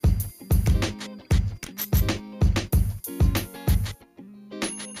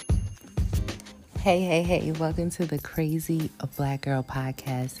Hey, welcome to the Crazy Black Girl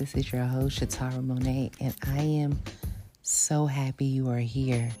Podcast. This is your host, Shatara Monet, and I am so happy you are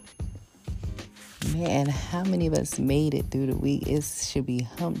here. Man, how many of us made it through the week? It should be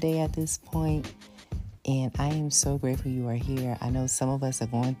hump day at this point, and I am so grateful you are here. I know some of us are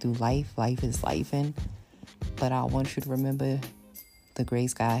going through life. Life is lifing, but I want you to remember the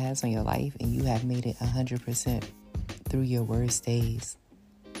grace God has on your life, and you have made it 100% through your worst days.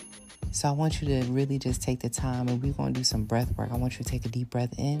 So I want you to really just take the time, and we're going to do some breath work. I want you to take a deep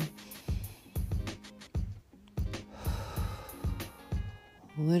breath in.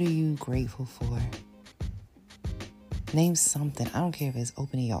 What are you grateful for? Name something. I don't care if it's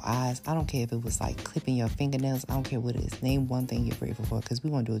opening your eyes. I don't care if it was like clipping your fingernails. I don't care what it is. Name one thing you're grateful for, because we're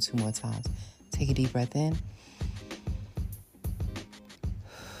going to do it 2 more times. Take a deep breath in.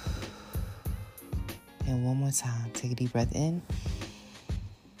 And one more time. Take a deep breath in.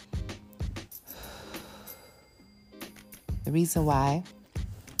 The reason why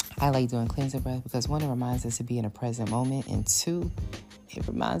I like doing cleansing breath, because one, it reminds us to be in a present moment, and two, it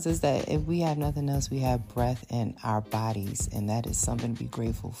reminds us that if we have nothing else, we have breath in our bodies, and that is something to be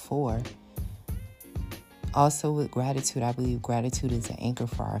grateful for. Also, with gratitude, I believe gratitude is an anchor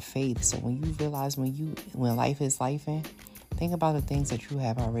for our faith. So when you realize when life is lifing, think about the things that you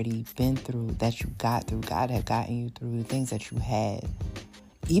have already been through, that you got through. God had gotten you through the things that you had.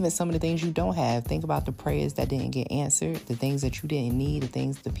 Even some of the things you don't have. Think about the prayers that didn't get answered, the things that you didn't need,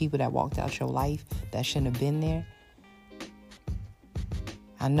 the people that walked out your life that shouldn't have been there.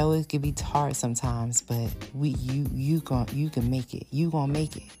 I know it can be hard sometimes, but you can make it. You gonna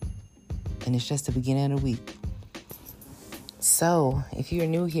make it, and it's just the beginning of the week. So, if you're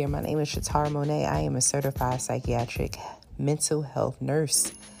new here, my name is Shatara Monet. I am a certified psychiatric mental health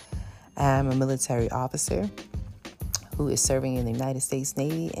nurse. I'm a military officer who is serving in the United States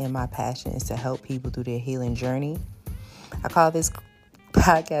Navy, and my passion is to help people through their healing journey. I call this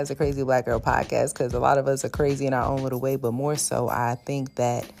podcast a Crazy Black Girl Podcast because a lot of us are crazy in our own little way, but more so, I think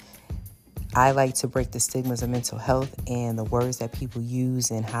that I like to break the stigmas of mental health and the words that people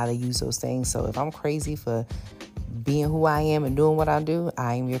use and how they use those things. So if I'm crazy for being who I am and doing what I do,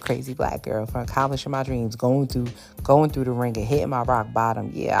 I am your crazy black girl for accomplishing my dreams, going through the ringer, hitting my rock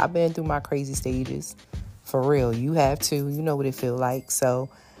bottom. Yeah, I've been through my crazy stages. For real, you have too. You know what it feels like. So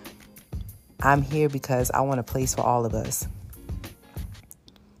I'm here because I want a place for all of us.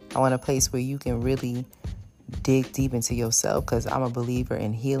 I want a place where you can really dig deep into yourself, because I'm a believer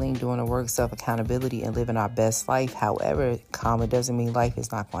in healing, doing the work, self-accountability, and living our best life. However, it doesn't mean life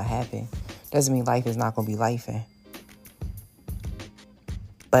is not going to happen. Doesn't mean life is not going to be lifing.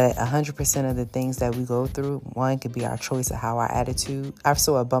 But 100% of the things that we go through, one could be our choice of how our attitude. I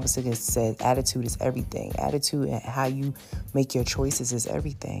saw a bumper sticker that said, attitude is everything. Attitude and how you make your choices is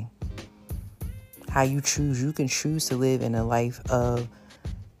everything. How you choose. You can choose to live in a life of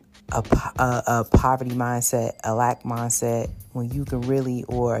a poverty mindset, a lack mindset, when you can really,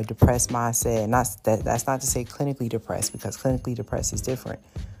 or a depressed mindset. And that's not to say clinically depressed, because clinically depressed is different.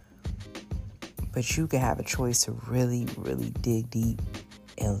 But you can have a choice to really, really dig deep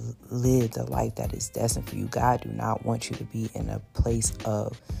and live the life that is destined for you. God do not want you to be in a place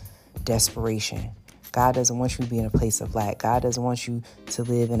of desperation. God doesn't want you to be in a place of lack. God doesn't want you to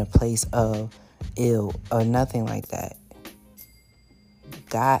live in a place of ill or nothing like that.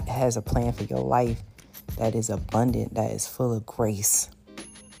 God has a plan for your life that is abundant, that is full of grace.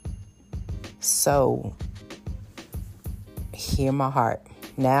 So, hear my heart.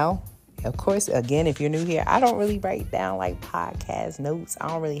 Now, of course, again, if you're new here, I don't really write down like podcast notes. I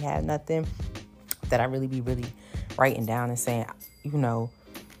don't really have nothing that I really be writing down and saying,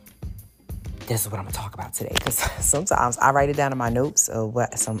 this is what I'm going to talk about today. Because sometimes I write it down in my notes of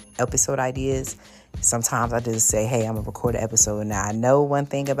some episode ideas. Sometimes I just say, hey, I'm going to record an episode. Now, I know one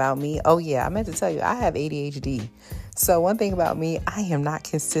thing about me. Oh, yeah, I meant to tell you, I have ADHD. So one thing about me, I am not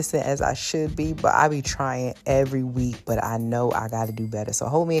consistent as I should be, but I be trying every week. But I know I got to do better. So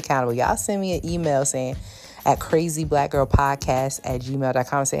hold me accountable. Y'all send me an email saying at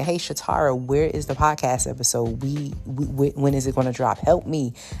crazyblackgirlpodcast@gmail.com saying, hey, Shatara, where is the podcast episode? When is it going to drop? Help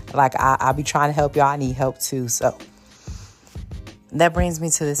me. Like, I'll be trying to help y'all. I need help too. So that brings me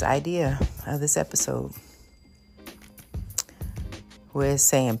to this idea of this episode. We're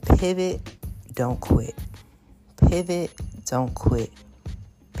saying pivot, don't quit. Pivot, don't quit.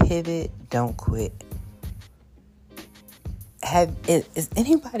 Pivot, don't quit. Is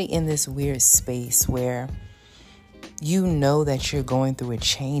anybody in this weird space where you know that you're going through a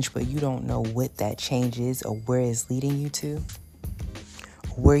change, but you don't know what that change is or where it's leading you to,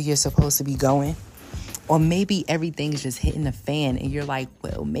 where you're supposed to be going? Or maybe everything's just hitting the fan and you're like,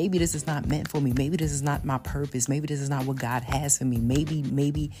 well, maybe this is not meant for me. Maybe this is not my purpose. Maybe this is not what God has for me.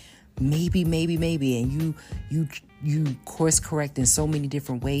 Maybe. And you course correct in so many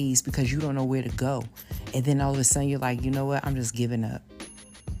different ways because you don't know where to go. And then all of a sudden you're like, you know what? I'm just giving up.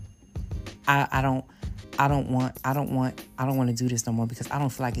 I don't want to do this no more because I don't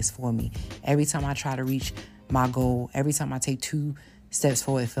feel like it's for me. Every time I try to reach my goal, every time I take 2 steps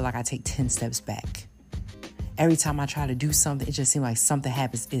forward, I feel like I take 10 steps back. Every time I try to do something, it just seems like something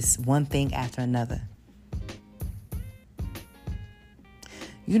happens. It's one thing after another.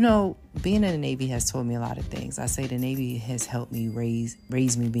 You know, being in the Navy has taught me a lot of things. I say the Navy has helped me raise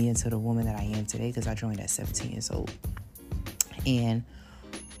me be into the woman that I am today because I joined at 17 years old. And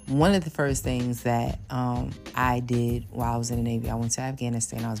one of the first things that I did while I was in the Navy, I went to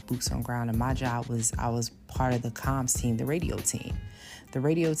Afghanistan. I was boots on ground, and my job was I was part of the comms team, the radio team. The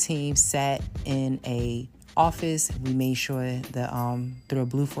radio team sat in a office. We made sure that through a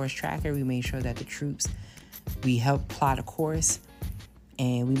Blue Force tracker, we made sure that the troops, we helped plot a course,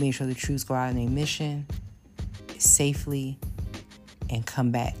 and we made sure the troops go out on their mission safely and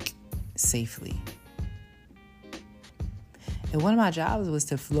come back safely. And one of my jobs was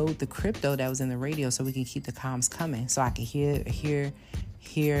to float the crypto that was in the radio so we can keep the comms coming, so I could hear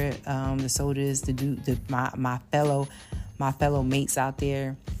the soldiers, my fellow mates out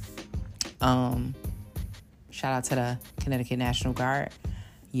there. Shout out to the Connecticut National Guard,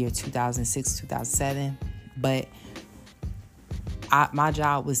 year 2006, 2007. But my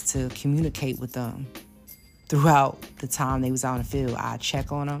job was to communicate with them throughout the time they was out in the field. I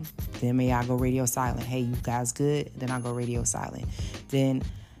check on them. Then maybe I go radio silent. Hey, you guys good? Then I go radio silent. Then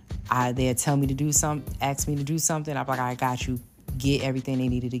they'd tell me to do something, ask me to do something. I'm like, I got you. Get everything they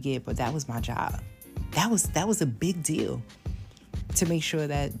needed to get. But that was my job. That was a big deal to make sure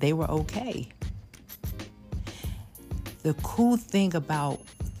that they were okay. The cool thing about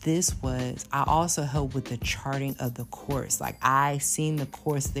this was I also helped with the charting of the course. Like, I seen the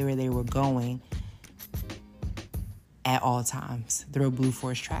course where they were going at all times through a Blue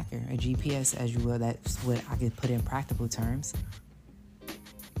Force tracker, a GPS, as you will. That's what I could put in practical terms.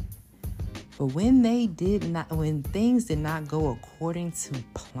 But when things did not go according to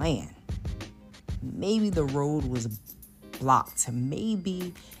plan, maybe the road was blocked,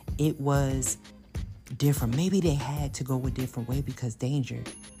 maybe it was different, maybe they had to go a different way because danger.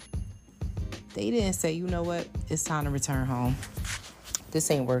 They didn't say, you know what, it's time to return home.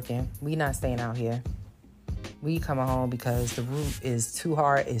 This ain't working. We not staying out here. We coming home because the route is too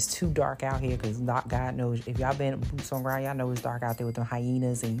hard. It's too dark out here because God knows, if y'all been boots on ground, y'all know it's dark out there with them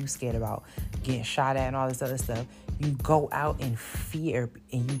hyenas and you scared about getting shot at and all this other stuff. You go out in fear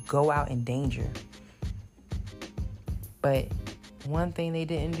and you go out in danger. But one thing they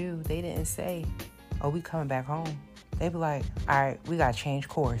didn't do, they didn't say, oh, we coming back home. They be like, all right, we got to change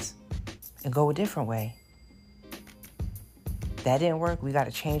course and go a different way. That didn't work. We got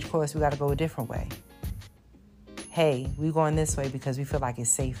to change course. We got to go a different way. Hey, we going this way because we feel like it's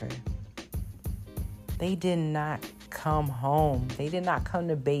safer. They did not come home. They did not come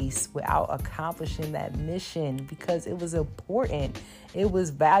to base without accomplishing that mission because it was important. It was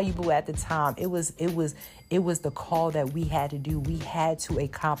valuable at the time. It was the call that we had to do. We had to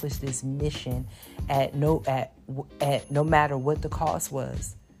accomplish this mission at no matter what the cost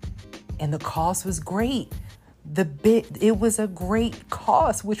was. And the cost was great. It was a great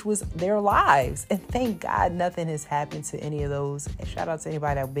cost, which was their lives. And thank God nothing has happened to any of those. And shout out to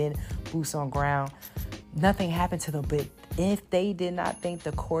anybody that been boots on ground. Nothing happened to them. But if they did not think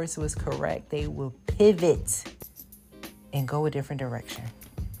the course was correct, they will pivot and go a different direction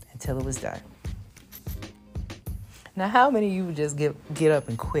until it was done. Now, how many of you would just get up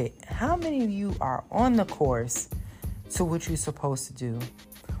and quit? How many of you are on the course to what you're supposed to do,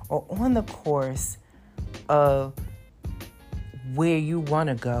 or on the course of where you want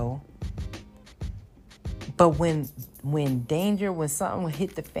to go, but when something will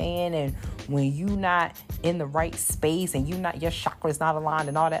hit the fan, and when you not in the right space, and your chakras not aligned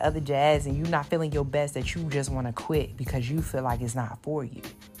and all that other jazz, and you not feeling your best, that you just want to quit because you feel like it's not for you,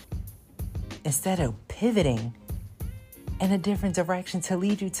 instead of pivoting in a different direction to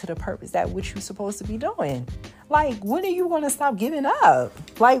lead you to the purpose that which you're supposed to be doing. Like, when are you going to stop giving up?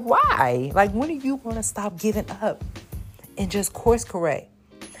 Like, why? Like, when are you going to stop giving up and just course correct?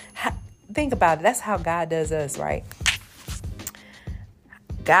 Think about it. That's how God does us, right?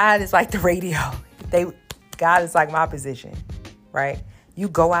 God is like the radio. God is like my position, right? You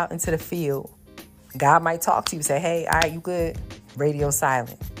go out into the field. God might talk to you, say, hey, all right, you good? Radio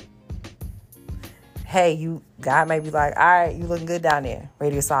silent. hey, God may be like, all right, you looking good down there,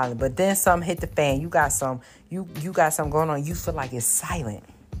 radio silent. But then something hit the fan. You got something going on. You feel like it's silent.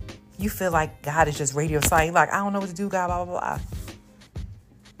 You feel like God is just radio silent. You're like, I don't know what to do, God, blah, blah, blah.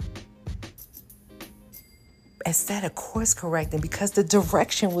 Instead of course correcting, because the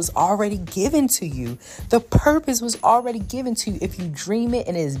direction was already given to you. The purpose was already given to you. If you dream it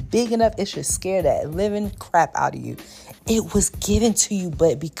and it's big enough, it should scare that living crap out of you. It was given to you,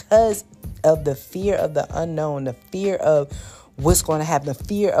 but because of the fear of the unknown, the fear of what's going to happen, the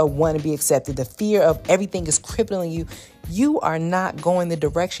fear of wanting to be accepted, the fear of everything is crippling you, you are not going the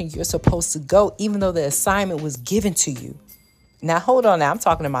direction you're supposed to go, even though the assignment was given to you. Now, hold on now. I'm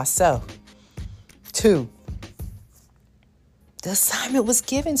talking to myself, too. The assignment was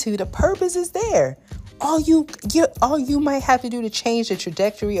given to you. The purpose is there. All you might have to do to change the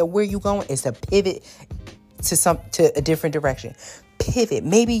trajectory of where you're going is to pivot to a different direction. Pivot.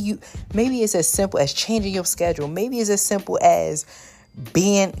 Maybe it's as simple as changing your schedule. Maybe it's as simple as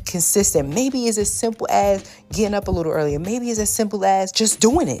being consistent. Maybe it's as simple as getting up a little earlier. Maybe it's as simple as just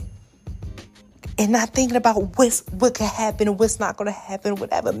doing it and not thinking about what could happen and what's not going to happen,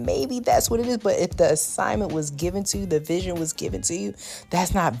 whatever. Maybe that's what it is. But if the assignment was given to you, the vision was given to you,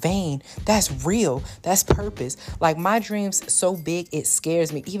 that's not vain. That's real. That's purpose. Like, my dream's so big, it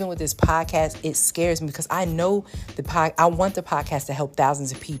scares me. Even with this podcast, it scares me because I know I want the podcast to help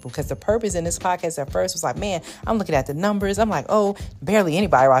thousands of people, because the purpose in this podcast at first was like, man, I'm looking at the numbers. I'm like, oh, barely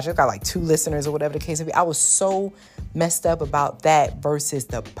anybody watches. I've got like 2 listeners or whatever the case may be. I was so messed up about that versus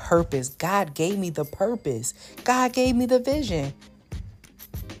the purpose. God gave me the purpose. God gave me the vision.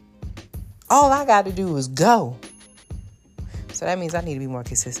 All I got to do is go. So that means I need to be more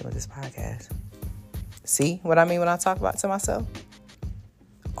consistent with this podcast. See what I mean when I talk about to myself?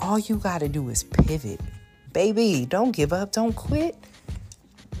 All you got to do is pivot. Baby, don't give up. Don't quit.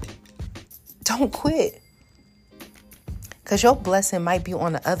 Don't quit. Because your blessing might be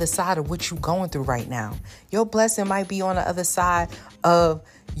on the other side of what you're going through right now. Your blessing might be on the other side of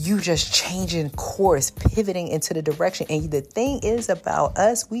you just changing course, pivoting into the direction. And the thing is about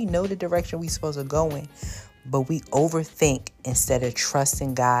us, we know the direction we're supposed to go in, but we overthink instead of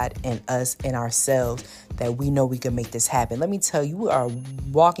trusting God and us and ourselves that we know we can make this happen. Let me tell you, we are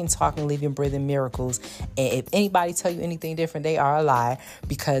walking, talking, living, breathing miracles. And if anybody tell you anything different, they are a lie,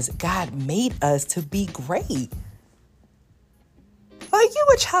 because God made us to be great. Like, you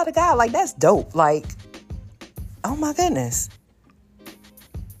a child of God. Like, that's dope. Like, oh my goodness.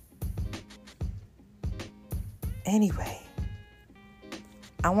 Anyway,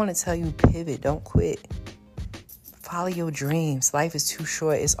 I want to tell you, pivot. Don't quit. Follow your dreams. Life is too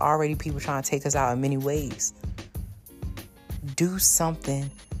short. It's already people trying to take us out in many ways. Do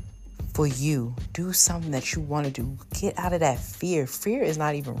something for you. Do something that you want to do. Get out of that fear. Fear is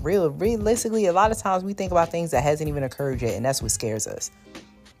not even real. Realistically, a lot of times we think about things that hasn't even occurred yet, and that's what scares us.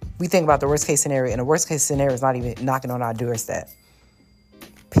 We think about the worst case scenario, and the worst case scenario is not even knocking on our doorstep.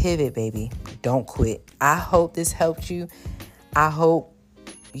 Pivot, baby. Don't quit. I hope this helped you. I hope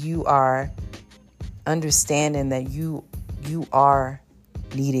you are understanding that you are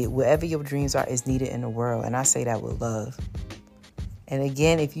needed. Whatever your dreams are is needed in the world, and I say that with love. And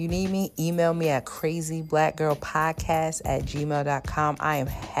again, if you need me, email me at crazyblackgirlpodcast@gmail.com. I am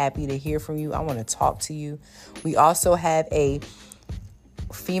happy to hear from you. I want to talk to you. We also have a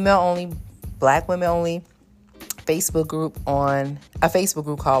female-only, Black women-only Facebook group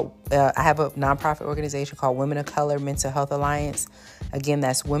called, I have a nonprofit organization called Women of Color Mental Health Alliance. Again,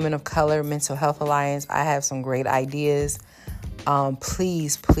 that's Women of Color Mental Health Alliance. I have some great ideas.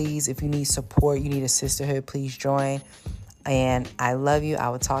 Please, if you need support, you need a sisterhood, please join. And I love you. I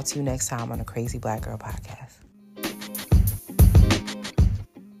will talk to you next time on the Crazy Black Girl Podcast.